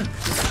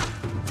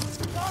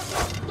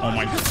 Oh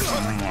my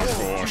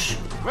gosh.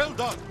 Well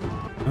done.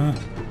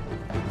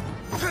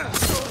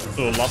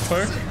 Little love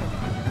poke.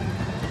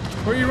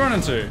 Where are you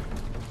running to?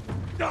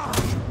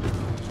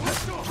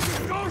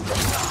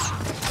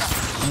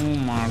 Oh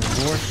my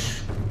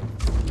gosh.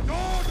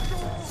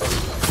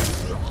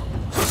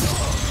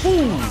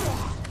 Ooh.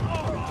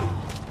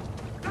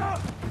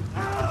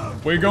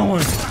 Where you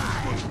going?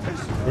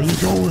 Where you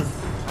going?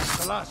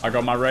 I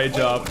got my rage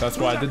up. That's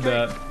why I did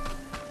that.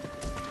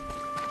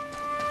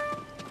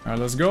 Alright,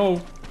 let's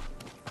go.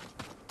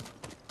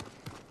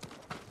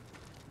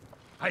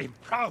 I am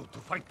proud to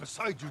fight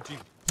beside you, Jin.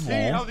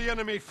 See how the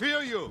enemy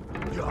fear you.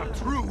 You are a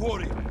true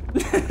warrior.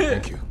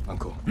 Thank you,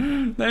 Uncle.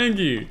 Thank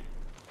you.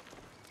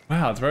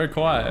 Wow, it's very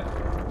quiet.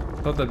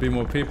 Thought there'd be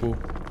more people.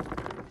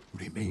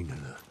 Remain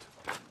alert.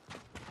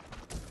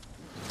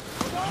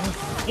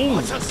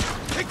 Watch us!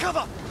 Take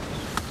cover!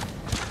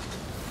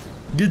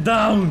 Get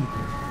down!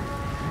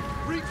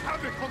 Wreak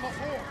havoc on the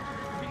fort.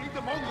 We need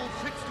the Mongol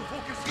ships to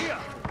focus here,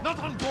 not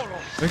on Goro.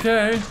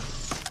 Okay.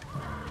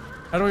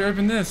 How do we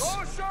open this?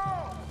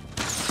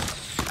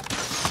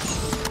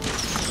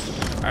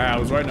 Alright, I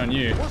was waiting on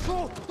you.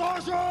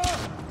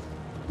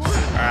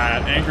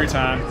 Alright, angry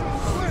time.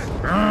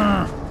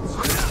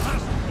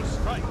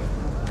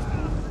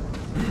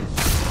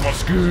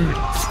 What's good?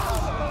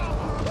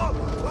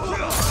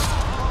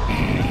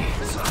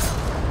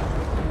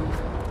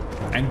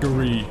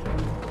 Angry.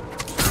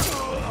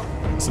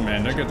 Listen,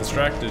 man, don't get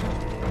distracted.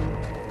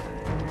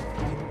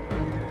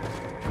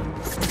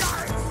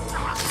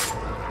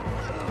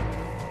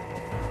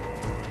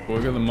 We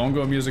got the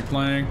Mongol music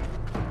playing.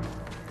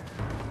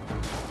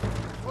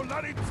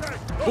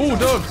 Oh,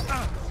 dog!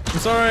 I'm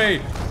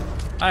sorry!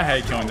 I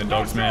hate killing the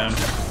dogs, man.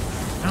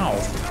 Ow.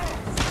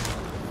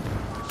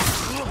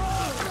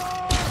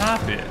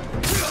 Stop it.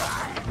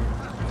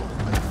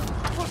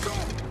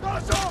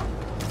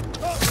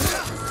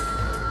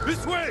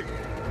 This way!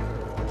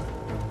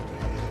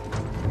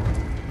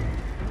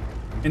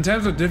 In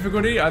terms of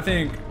difficulty, I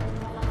think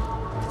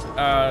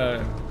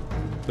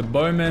the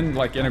bowmen,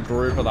 like in a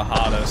group, are the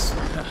hardest.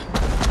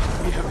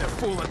 We have their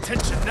full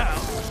attention now.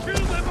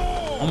 Kill them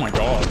all! Oh my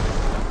god.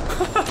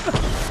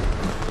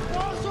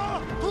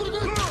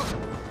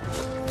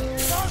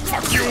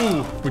 Fuck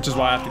you! Which is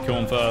why I have to kill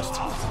him first.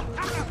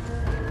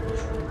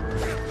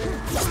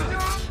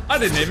 I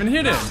didn't even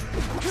hit him.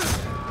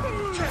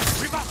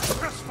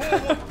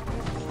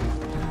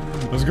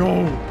 Let's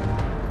go.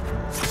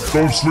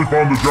 Don't sleep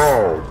on the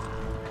job.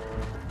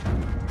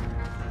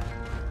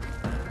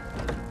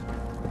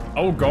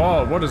 Oh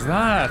god, what is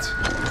that?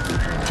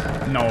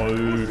 No.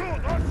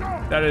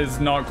 That is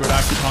not good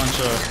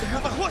acupuncture.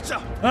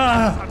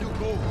 Ah!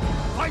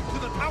 Fight to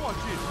the tower,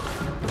 kid.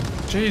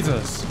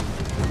 Jesus.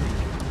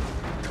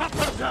 Cut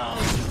them down.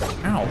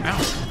 Ow,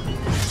 ow.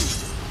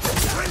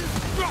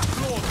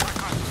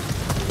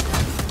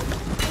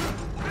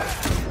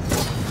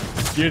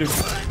 Get him.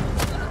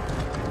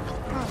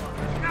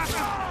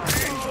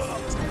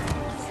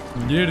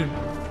 Get him.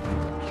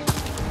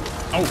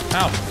 Oh,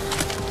 ow.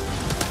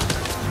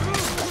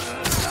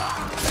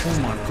 Oh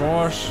my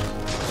gosh.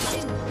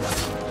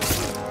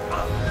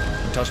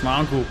 Touch my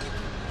uncle.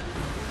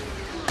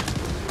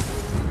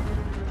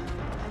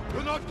 Do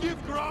not give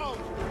ground.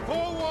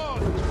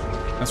 Forward.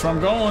 That's where I'm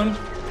going.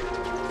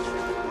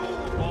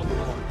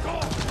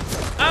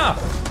 Ah!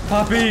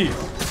 Puppy!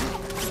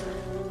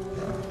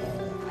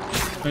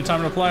 No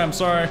time to play, I'm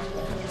sorry.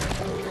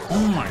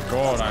 Oh my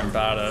god, I'm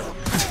bad at it.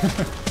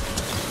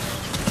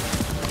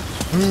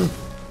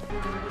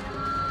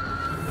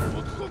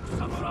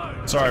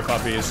 Sorry,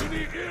 puppies.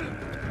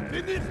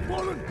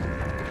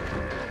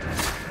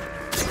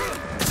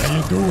 How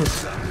you doing?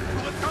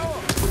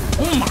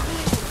 Oh my!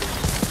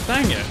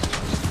 Dang it!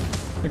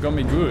 They got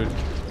me good.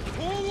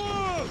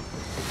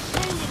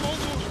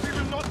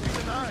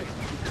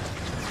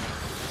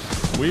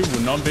 We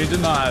will not be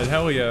denied.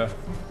 Hell yeah!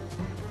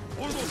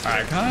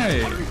 Alright, can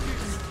I?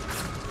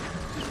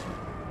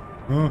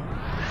 Huh?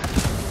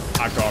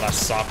 Oh god, I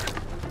suck.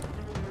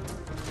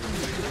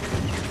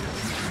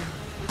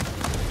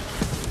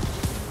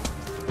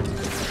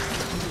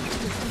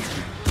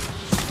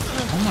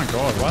 Oh my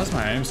god, why is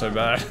my aim so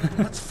bad?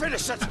 Let's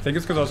finish it. I think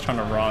it's because I was trying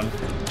to run.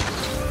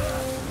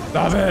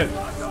 Stop it!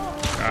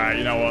 Alright,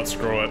 you know what?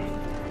 Screw it.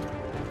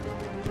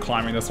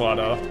 Climbing this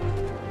ladder.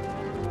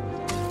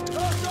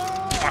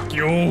 Fuck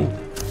you!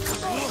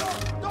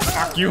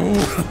 Fuck you!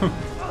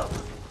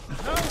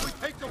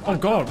 Oh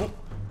god,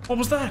 what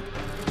was that?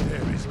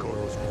 There is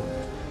Goro's home.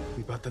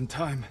 We bought them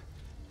time,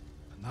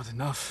 but not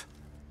enough.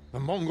 The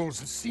Mongols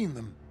have seen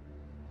them,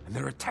 and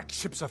their attack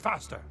ships are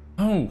faster.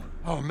 Oh.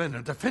 Our men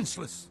are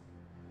defenseless.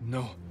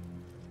 No,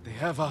 they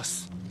have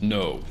us.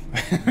 No.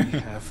 We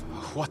have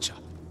a Hwacha.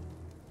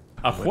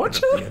 A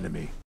Hwacha? The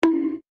enemy.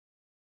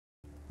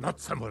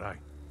 Not samurai.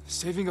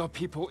 Saving our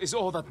people is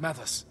all that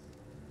matters.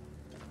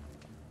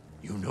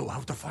 You know how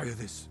to fire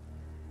this.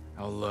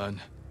 I'll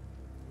learn.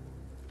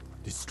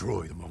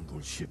 Destroy the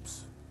Mongol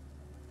ships.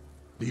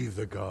 Leave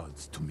the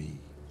guards to me.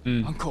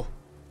 Uncle.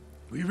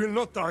 We will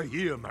not die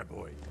here, my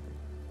boy.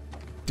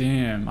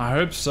 Damn, I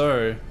hope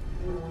so.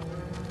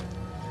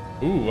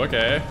 Ooh,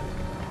 okay.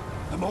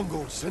 The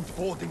Mongols sent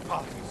boarding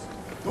parties.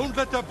 Don't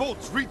let their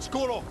boats reach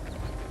Goro.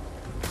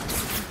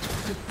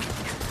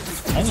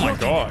 Oh my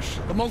gosh.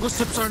 The Mongol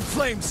ships are in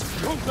flames.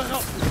 Don't let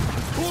up.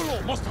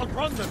 Goro must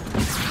outrun them.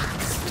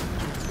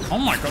 Oh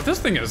my god, this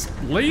thing is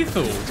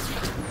lethal.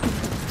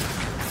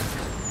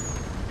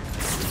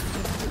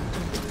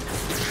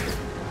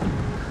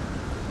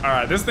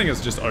 Alright, this thing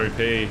is just OP.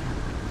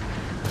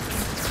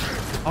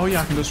 Oh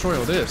yeah, I can destroy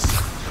all this.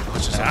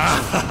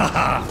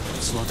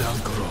 Slow down,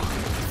 Goro.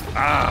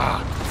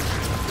 Ah!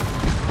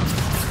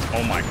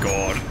 Oh my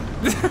god.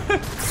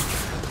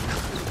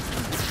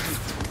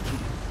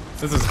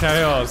 This is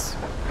chaos.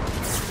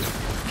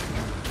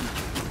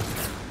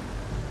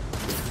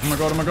 Oh my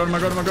god, oh my god, oh my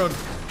god, oh my god.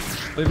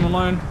 Leave them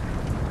alone.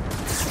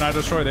 Can I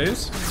destroy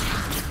these?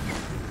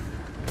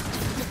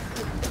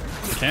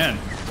 I can.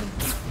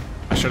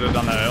 I should have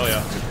done that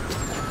earlier.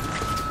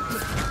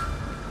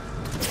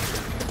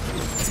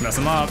 Let's mess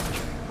them up.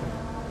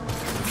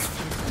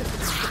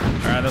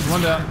 Alright, there's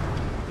one down.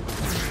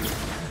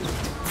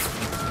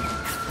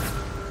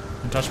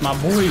 Don't touch my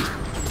boy.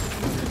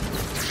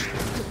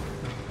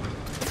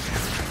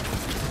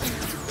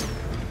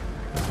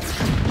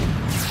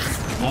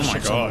 Oh my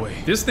god.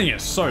 This thing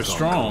is so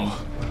strong.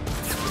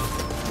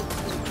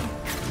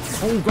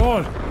 Oh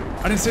god.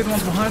 I didn't see the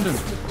ones behind him.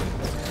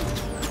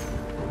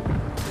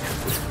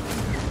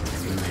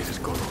 You made it,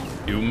 Goro.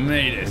 You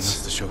made it.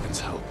 With the Shogun's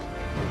help.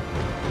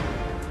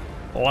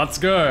 Let's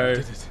go.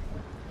 Did it.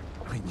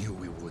 I knew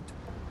we would.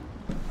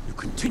 You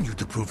continue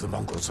to prove the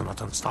Mongols are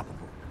not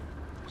unstoppable.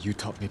 You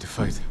taught me to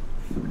fight.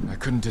 I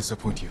couldn't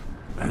disappoint you.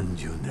 And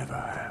you never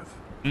have.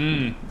 I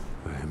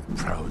am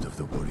proud of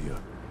the warrior.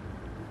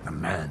 The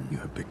man you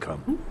have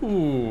become.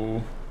 Ooh.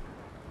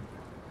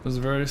 It was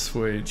very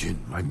sweet.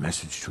 Jin, my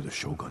message to the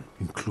Shogun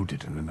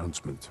included an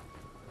announcement.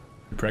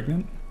 You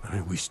pregnant? I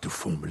wish to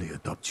formally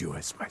adopt you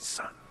as my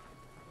son.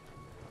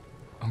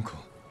 Uncle.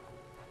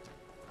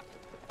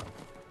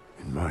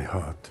 In my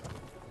heart,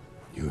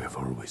 you have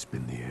always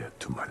been the heir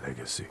to my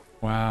legacy.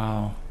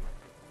 Wow.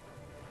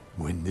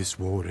 When this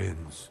war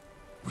ends,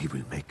 we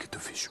will make it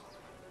official.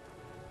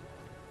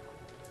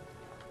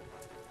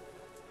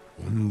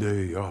 One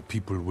day, our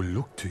people will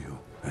look to you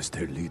as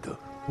their leader.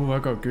 Oh, I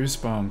got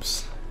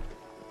goosebumps.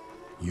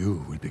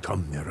 You will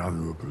become their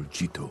honorable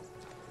Jito,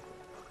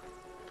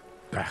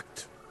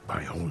 backed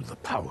by all the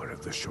power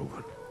of the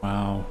Shogun.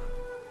 Wow.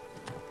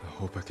 I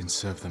hope I can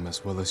serve them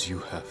as well as you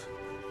have.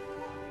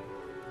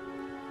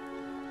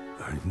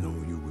 I know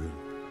you will.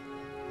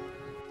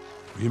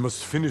 We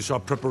must finish our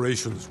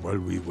preparations while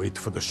we wait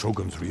for the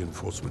Shogun's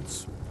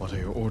reinforcements. What are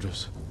your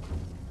orders?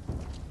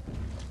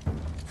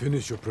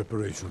 Finish your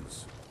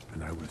preparations,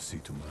 and I will see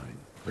to mine.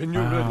 When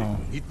you're ready,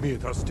 meet me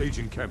at our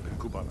staging camp in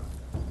Kubala.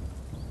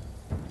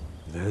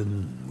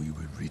 Then we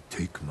will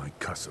retake my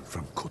castle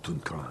from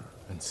Khotun Khan.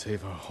 And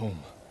save our home.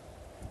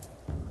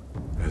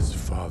 As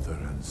father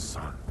and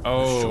son,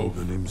 the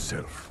Shogun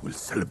himself will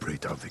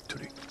celebrate our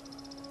victory.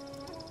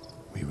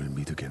 We will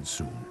meet again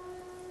soon.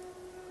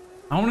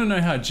 I want to know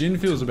how Jin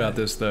feels about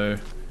this, though.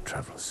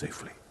 Travel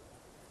safely.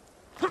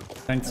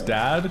 Thanks,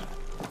 Dad.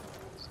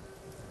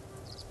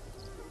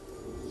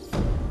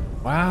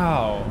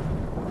 Wow.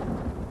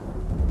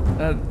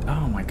 That,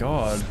 oh my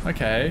god.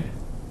 Okay.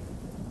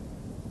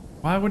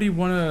 Why would he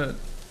want to...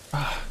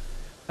 I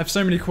have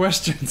so many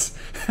questions.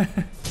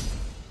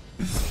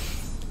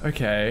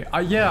 Okay.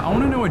 Yeah, I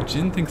want to know what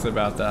Jin thinks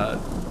about that.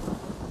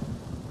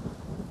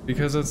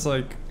 Because it's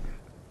like...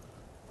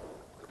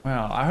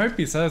 Wow, I hope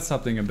he says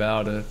something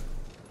about it.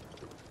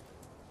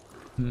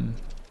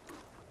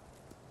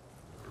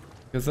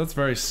 Because that's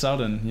very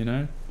sudden, you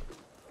know?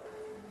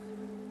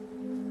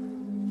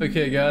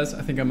 Okay guys,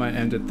 I think I might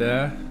end it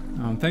there.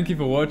 Thank you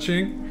for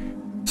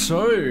watching.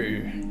 So...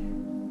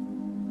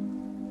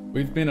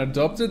 We've been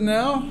adopted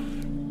now?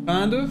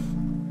 Kind of?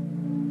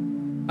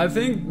 I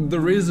think the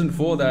reason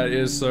for that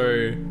is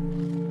so...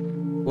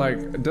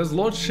 Like, does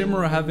Lord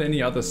Shimura have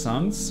any other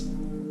sons?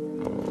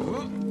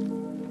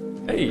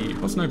 Hey,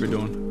 what's Nobu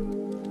doing?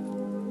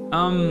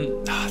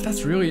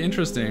 That's really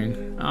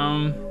interesting.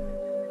 I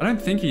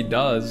don't think he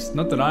does.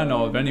 Not that I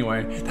know of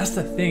anyway. That's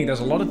the thing,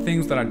 there's a lot of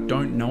things that I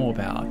don't know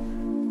about.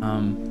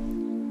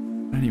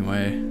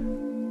 Anyway.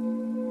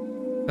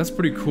 That's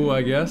pretty cool,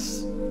 I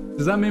guess.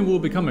 Does that mean we'll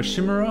become a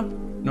Shimura,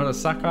 not a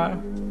Sakai?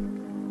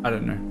 I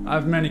don't know. I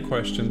have many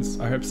questions.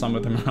 I hope some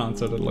of them are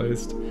answered at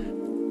least.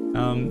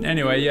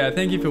 Anyway, yeah,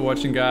 thank you for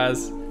watching,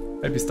 guys.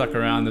 Hope you stuck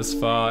around this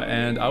far,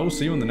 and I will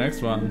see you in the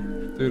next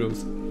one.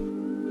 Doodles.